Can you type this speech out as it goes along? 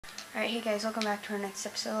Alright, hey guys, welcome back to our next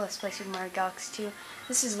episode of Let's Play Super Mario Galaxy 2.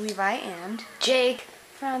 This is Levi and Jake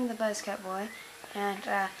from thebuzzcutboy, and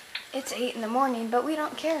it's 8 in the morning, but we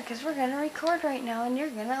don't care because we're going to record right now and you're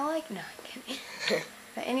going to like... No, I'm kidding.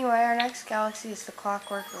 But anyway, our next galaxy is the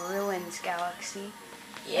Clockwork Ruins Galaxy.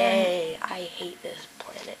 Yay, I hate this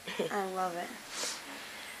planet. I love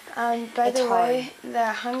it. By the way, the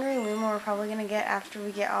Hungry Luma we're probably going to get after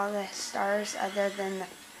we get all the stars other than the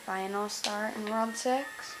final star in World 6.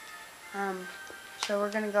 So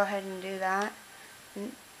we're going to go ahead and do that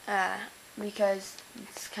because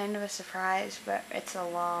it's kind of a surprise, but it's a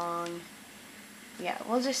long,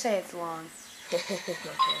 we'll just say it's long.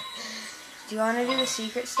 Do you want to do the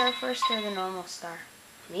secret star first or the normal star?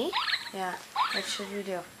 Me? Yeah, what should we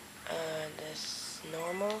do? This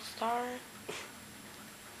normal star?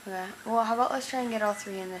 Okay, well how about let's try and get all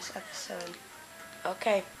three in this episode.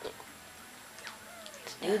 Okay.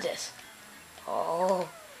 Let's do this. Oh.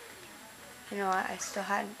 You know what, I still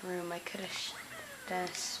had room. I could have done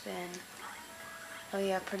a spin. Oh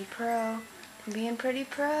yeah, pretty pro. I'm being pretty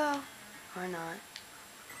pro. Or not.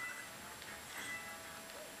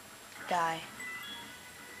 Die.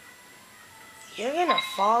 You're gonna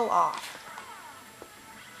fall off.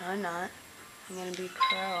 No, I'm not. I'm gonna be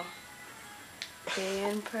pro.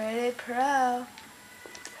 Being pretty pro.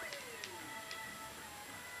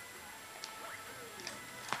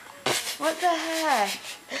 What the heck?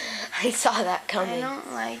 I saw that coming. I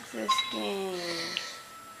don't like this game.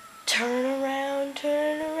 Turn around,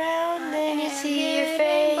 then you see your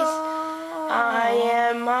face. I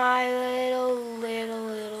am my little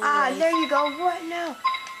Ah, life. there you go. What now?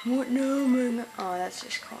 What now, man? Oh, that's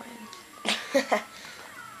just coins.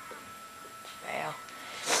 Fail.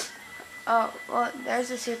 Oh, well,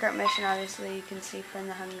 there's a secret mission, obviously, you can see from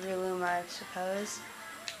the Hungry Luma, I suppose.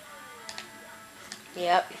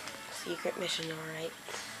 Yep. Secret mission, alright.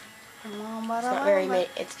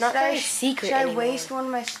 It's not Should very secret I anymore. waste one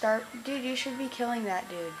of my star... Dude, you should be killing that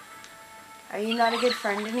dude. Are you not a good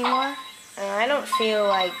friend anymore? I don't feel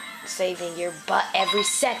like saving your butt every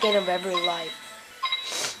second of every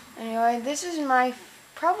life. Anyway, this is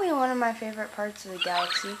probably one of my favorite parts of the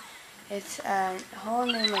galaxy. It's a whole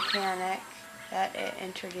new mechanic that it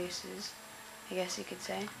introduces, I guess you could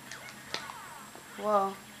say.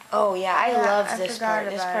 Whoa. Oh yeah, I love this part.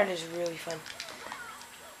 This part it. is really fun.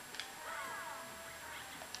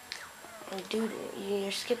 Oh dude,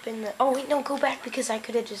 you're skipping the... Oh wait, no, go back because I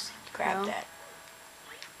could have just grabbed that.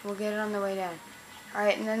 We'll get it on the way down.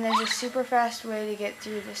 Alright, and then there's a super fast way to get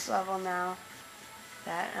through this level now.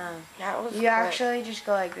 That was you actually just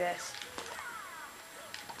go like this.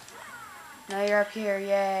 Now you're up here,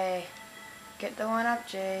 yay. Get the one up,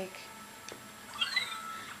 Jake.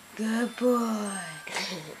 Good boy.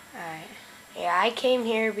 Alright. Yeah, I came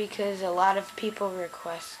here because a lot of people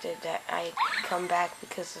requested that I come back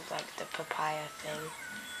because of like the papaya thing.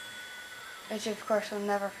 Which of course will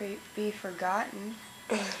never be forgotten.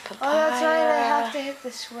 Papaya. Oh, that's right, I have to hit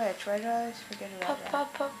the switch. Why do I always forget about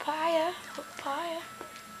that? Papaya.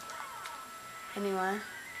 Anyway.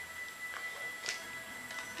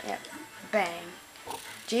 Yep. Bang.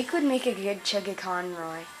 Jake would make a good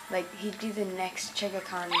Chugga-Conroy. Like, he'd do the next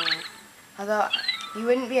Chugga-Conroy. Although, you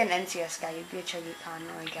wouldn't be an NCS guy, you'd be a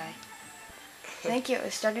Chugga-Conroy guy. Thank you, it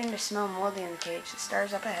was starting to smell moldy in the cage. The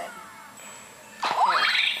star's up ahead.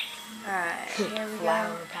 Alright, here we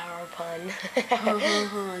Flower go. power pun.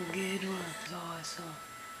 Good one. Awesome.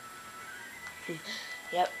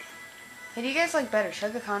 Yep. Hey, do you guys like better,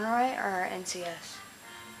 Chugga-Conroy or NCS?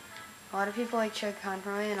 A lot of people like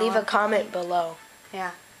Chugga-Conroy. Leave a comment below.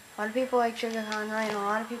 Yeah. A lot of people like Chugga-Conroy and a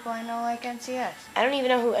lot of people I know like NCS. I don't even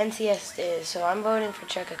know who NCS is, so I'm voting for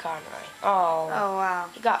Chugga-Conroy. Oh. Oh, wow.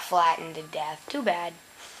 He got flattened to death. Too bad.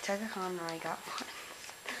 Chugga-Conroy got one.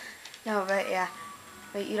 No, but yeah.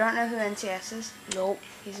 But you don't know who NCS is? Nope.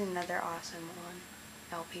 He's another awesome one.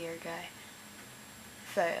 LPR guy.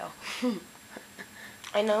 Fail.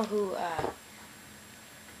 I know who,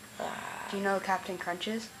 Do you know who Captain Crunch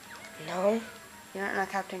is? No. You don't know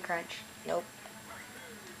Captain Crunch? Nope.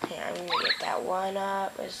 Yeah, I'm gonna get that one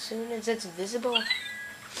up as soon as it's visible.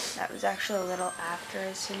 That was actually a little after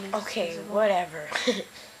as soon as Okay, it's visible. whatever.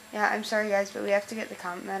 Yeah, I'm sorry guys, but we have to get the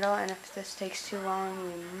comp medal, and if this takes too long,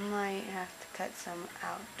 we might have to cut some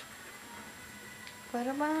out.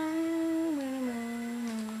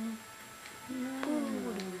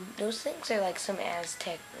 Those things are like some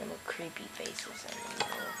Aztec little creepy faces in the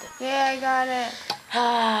middle of the... Yeah, I got it.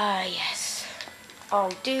 Ah, yes. Oh,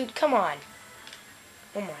 dude, come on.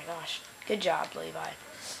 Oh my gosh. Good job, Levi.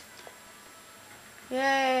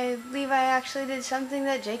 Yay, Levi actually did something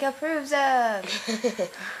that Jake approves of.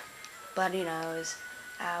 But he knows.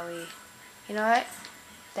 Owie. You know what?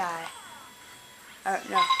 Die. Oh,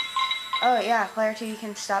 no. Oh, yeah, player 2, you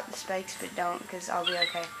can stop the spikes, but don't, because I'll be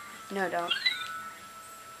okay. No, don't.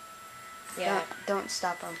 Yeah. Don't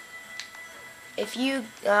stop them. If you,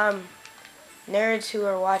 nerds who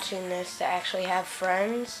are watching this to actually have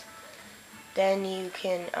friends, then you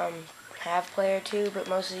can, have player 2, but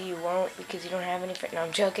most of you won't because you don't have any friends. No,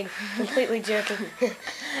 I'm joking. Completely joking.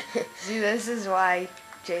 See, this is why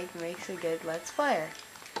Jake makes a good Let's Player.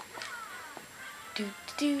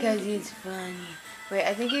 Because he's funny. Wait,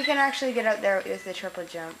 I think you can actually get up there with the triple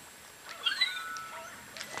jump.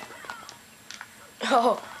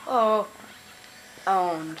 Oh.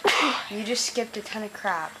 Owned. You just skipped a ton of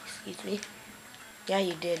crap. Excuse me. Yeah,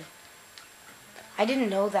 you did. I didn't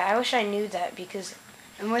know that. I wish I knew that because...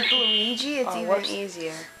 And with Luigi, it's even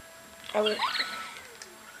easier. I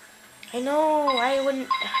know. I wouldn't...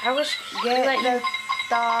 I wish... Get the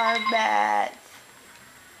star bet.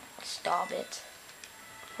 Stop it.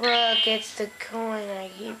 Look, it's the coin. I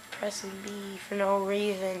keep pressing B for no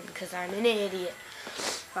reason because I'm an idiot.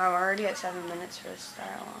 Wow, we're already at 7 minutes for this star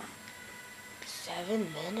one.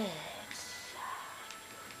 7 minutes.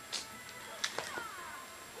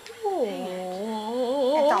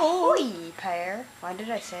 It's a hoi pair. Why did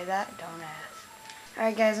I say that? Don't ask.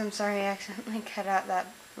 Alright guys, I'm sorry I accidentally cut out that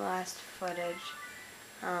last footage.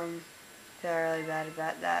 Feel really bad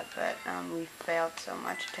about that, but we failed so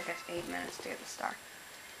much. It took us 8 minutes to get the star.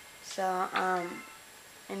 So,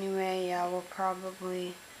 anyway, yeah,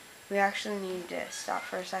 we actually need to stop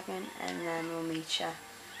for a second, and then we'll meet ya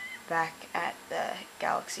back at the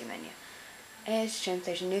Galaxy menu. Hey, it's Chimp.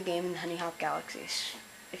 There's a new game in the Honey Hop Galaxies.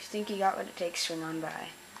 If you think you got what it takes, swing on by.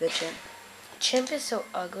 The Chimp. Chimp is so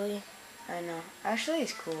ugly. I know. Actually,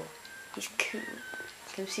 he's cool. He's cool.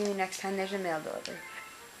 Come see me next time there's a mail delivery.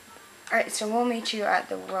 Alright, so we'll meet you at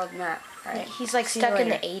the world map. Alright. He's like stuck in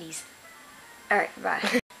the 80s. Alright, bye.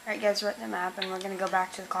 Alright guys, we're at the map and we're going to go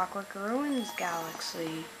back to the Clockwork Ruins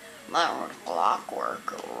Galaxy. That was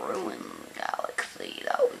Clockwork Ruins Galaxy.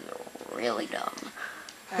 That was really dumb.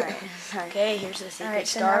 Alright, sorry. Okay, here's the secret Alright,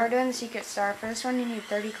 so star. now we're doing the secret star. For this one you need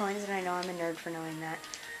 30 coins, and I know I'm a nerd for knowing that.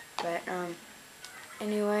 But,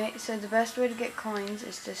 anyway, so the best way to get coins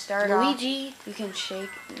is to start Luigi. off. You can shake.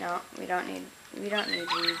 No, we don't need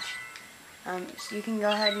Luigi. So you can go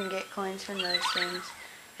ahead and get coins from those things.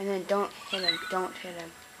 And then don't hit him. Don't hit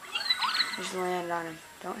him. Just land on him.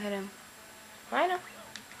 Don't hit him. I know.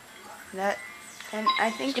 And I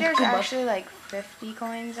think there's actually like 50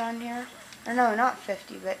 coins on here. Or no, not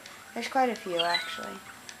 50, but there's quite a few actually.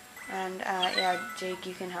 And yeah, Jake,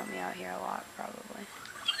 you can help me out here a lot probably.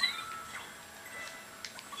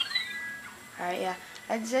 Alright, yeah.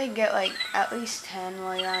 I'd say get like at least 10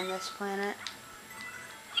 while you're on this planet.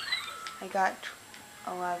 I got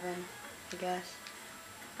 11, I guess.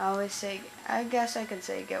 I guess I could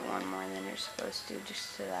say get one more than you're supposed to,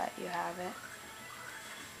 just so that you have it.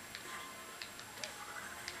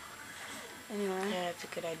 Anyway. Yeah, that's a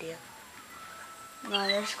good idea. No,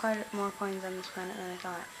 there's quite more coins on this planet than I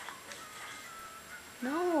thought.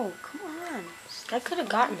 No, come on. I could have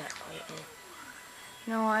gotten that point.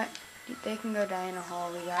 You know what? They can go die in a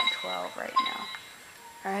hole. We got 12 right now.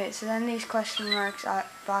 Alright, so then these question marks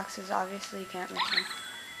boxes, obviously you can't miss them.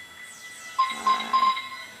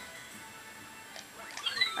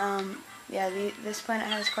 Yeah, this planet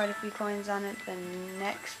has quite a few coins on it. The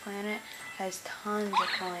next planet has tons of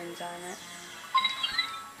coins on it.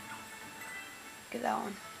 Get that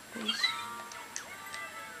one, please.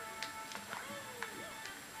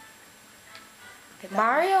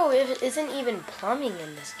 Mario isn't even plumbing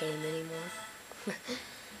in this game anymore.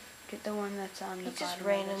 Get the one that's on the bottom just of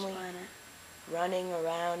randomly this planet. Running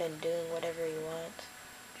around and doing whatever he wants.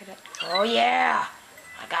 Get it. Oh yeah!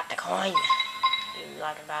 I got the coin. You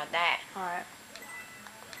like about that? Alright.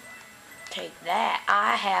 Take that.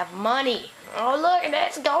 I have money. Oh look,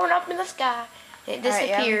 that's going up in the sky. It disappears.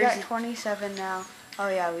 Yeah, we got 27 now. Oh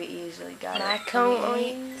yeah, we easily got my it.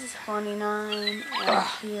 coins. 29, and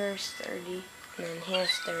here's 30. And then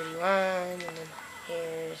here's 31, and then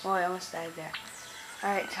here's... Oh, I almost died there.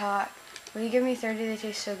 Alright, talk. Will you give me 30? They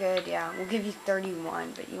taste so good. Yeah, we'll give you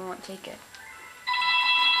 31, but you won't take it.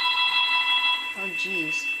 Oh,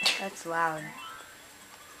 jeez. That's loud.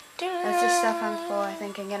 That's the stuff I'm full. I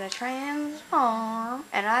think I'm gonna transform,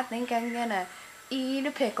 and I think I'm gonna eat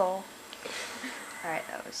a pickle. Alright,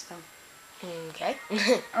 that was dumb. Okay.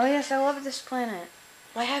 Oh yes, I love this planet.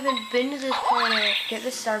 I haven't been to this planet. Get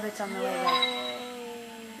the star bits on the way there.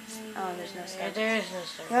 Oh, there's no star. There is no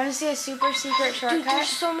star. You want to see a super secret shortcut? Dude, there's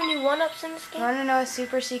so many one-ups in this game. You want to know a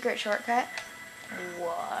super secret shortcut?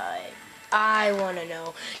 What? I want to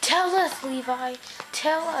know. Tell us, Levi.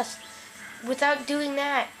 Tell us. Without doing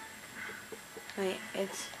that. Wait,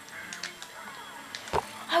 it's...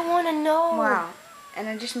 I want to know. Wow. And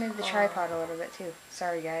I just moved the tripod a little bit too.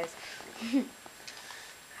 Sorry, guys.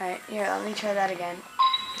 Alright, here, let me try that again.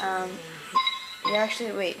 You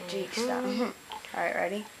actually... Wait, Jake, stop. Alright,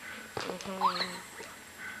 ready?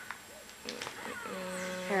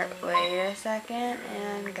 Here, wait a second,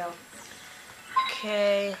 and go.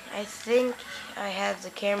 Okay, I think I have the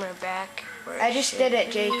camera back. I just did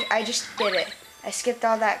it, Jake. I just did it. I skipped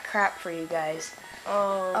all that crap for you guys. Okay.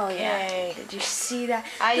 Oh, yeah. Did you see that?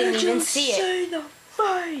 I didn't even see it. Did you see the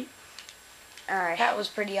fight? Alright. That was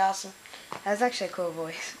pretty awesome. That was actually a cool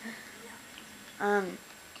voice.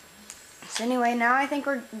 So anyway, now I think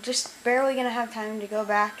we're just barely going to have time to go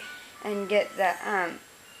back and get the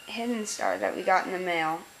hidden star that we got in the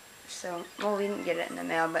mail. So, well, we didn't get it in the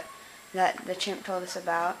mail, but that the chimp told us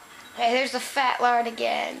about. Hey, there's the fat lard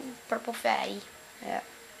again. Purple fatty. Yeah.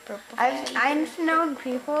 Purple fatty. I've known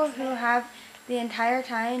people who have the entire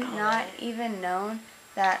time not even known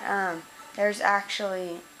that there's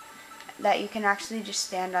actually, that you can actually just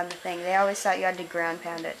stand on the thing. They always thought you had to ground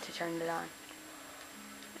pound it to turn it on.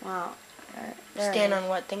 Wow. Stand on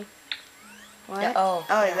what thing? What? Yeah.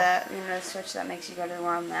 The switch that makes you go to the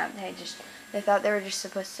world map. They thought they were just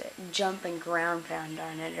supposed to jump and ground pound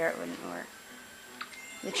on it, or it wouldn't work.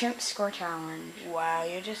 The chimp score challenge. Wow,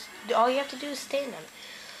 all you have to do is stand on it.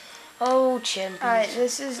 Oh, chimp. Alright,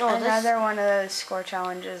 this is another one of those score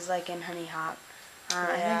challenges like in Honey Hop.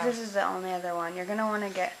 I think this is the only other one. You're going to want to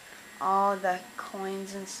get all the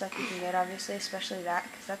coins and stuff you can get, obviously, especially that,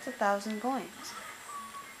 because that's 1,000 coins.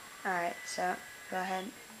 Alright, so go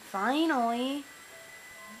ahead. Finally!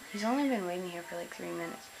 He's only been waiting here for like 3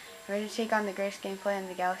 minutes. Ready to take on the greatest gameplay in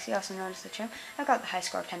the galaxy, also known as the chimp? I've got the high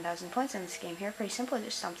score of 10,000 points in this game here. Pretty simple,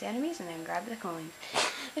 just stomp the enemies and then grab the coins.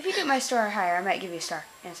 If you get my score higher, I might give you a star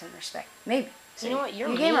and some respect. Maybe. So you know what? You're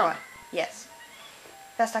you mean. gamer one. Yes.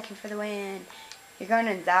 Fast talking for the win. You're going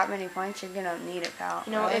in that many points, you're gonna need it, pal.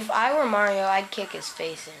 You know, if I were Mario, I'd kick his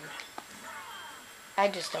face in. I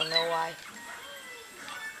just don't know why.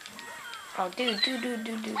 Oh, dude,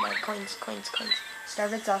 my coins.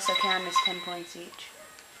 Starbits also count as 10 points each.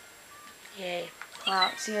 Yay.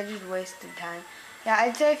 Wow, see, I just wasted time. Yeah,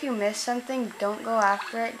 I'd say if you miss something, don't go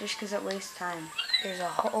after it just because it wastes time. There's a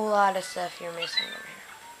whole lot of stuff you're missing over here.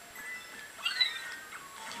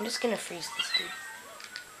 I'm just gonna freeze this dude.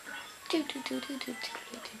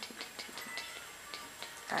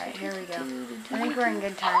 Alright, here we go. I think we're in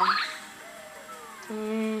good time.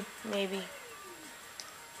 Maybe.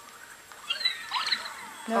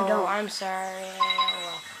 No, don't. I'm sorry. Oh,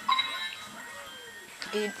 well.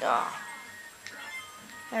 Dude,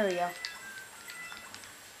 There we go.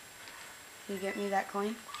 You get me that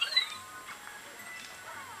coin?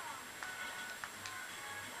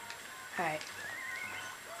 Alright.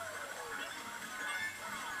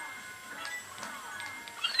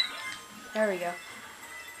 There we go.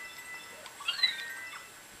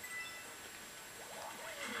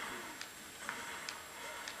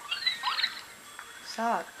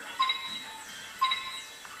 Stop.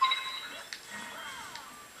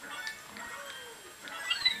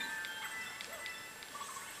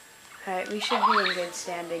 Alright, we should be in good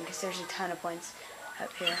standing because there's a ton of points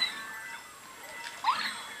up here.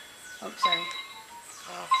 Oh, sorry.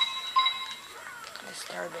 Oh. The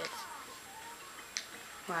star bits.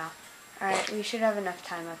 Wow. Alright, we should have enough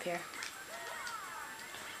time up here.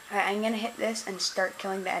 Alright, I'm gonna hit this and start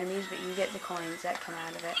killing the enemies, but you get the coins that come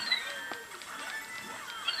out of it.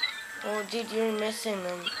 Oh, dude, you're missing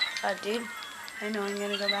them. Dude. I know, I'm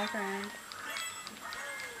gonna go back around.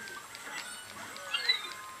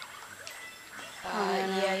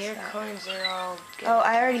 Yeah, your coins are all good. Oh,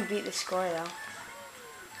 I already beat the score, though.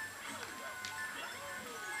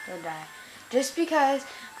 Go die. Just because,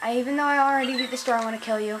 even though I already beat the score, I want to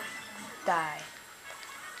kill you. Die.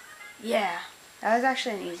 Yeah. That was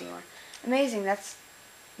actually an easy one. Amazing,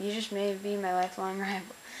 you just may be my lifelong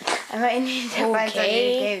rival. I might need to find some new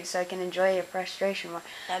games so I can enjoy your frustration more.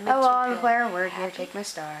 Hello, I'm player word here, take my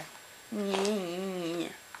star.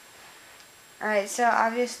 Alright, so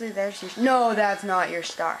obviously there's your... No, that's not your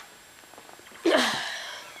star.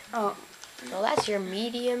 Oh. Well, that's your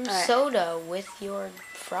medium soda with your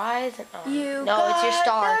fries and... Oh. You no, it's your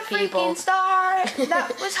star, the people. Freaking star!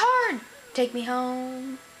 That was hard! Take me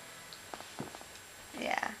home.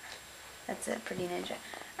 Yeah. That's it, pretty ninja.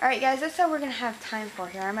 Alright guys, that's all we're going to have time for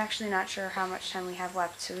here. I'm actually not sure how much time we have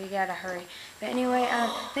left, so we gotta hurry. But anyway,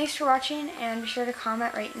 thanks for watching, and be sure to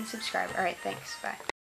comment, rate, and subscribe. Alright, thanks. Bye.